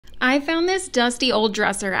I found this dusty old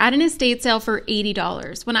dresser at an estate sale for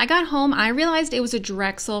 $80. When I got home, I realized it was a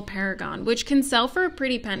Drexel Paragon, which can sell for a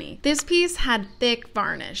pretty penny. This piece had thick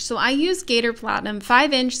varnish, so I used Gator Platinum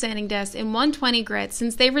 5-inch sanding discs in 120 grit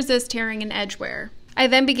since they resist tearing and edge wear. I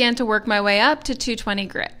then began to work my way up to 220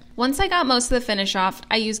 grit. Once I got most of the finish off,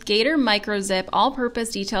 I used Gator Micro Zip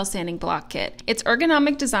All-Purpose Detail Sanding Block Kit. Its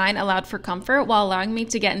ergonomic design allowed for comfort while allowing me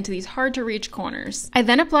to get into these hard-to-reach corners. I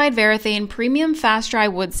then applied Varathane Premium Fast Dry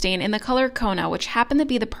Wood Stain in the color Kona, which happened to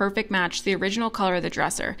be the perfect match to the original color of the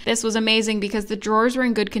dresser. This was amazing because the drawers were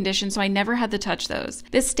in good condition, so I never had to touch those.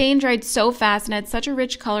 This stain dried so fast and had such a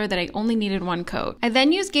rich color that I only needed one coat. I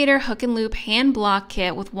then used Gator Hook and Loop Hand Block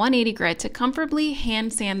Kit with 180 grit to comfortably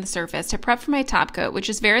hand sand the surface to prep for my top coat, which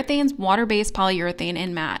is Varathane's water-based polyurethane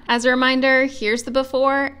in matte. As a reminder, here's the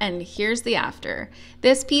before and here's the after.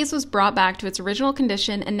 This piece was brought back to its original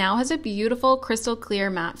condition and now has a beautiful crystal clear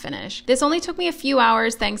matte finish. This only took me a few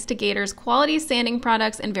hours thanks to Gator's quality sanding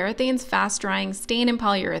products and Varathane's fast-drying stain and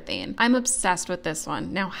polyurethane. I'm obsessed with this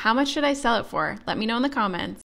one. Now, how much should I sell it for? Let me know in the comments.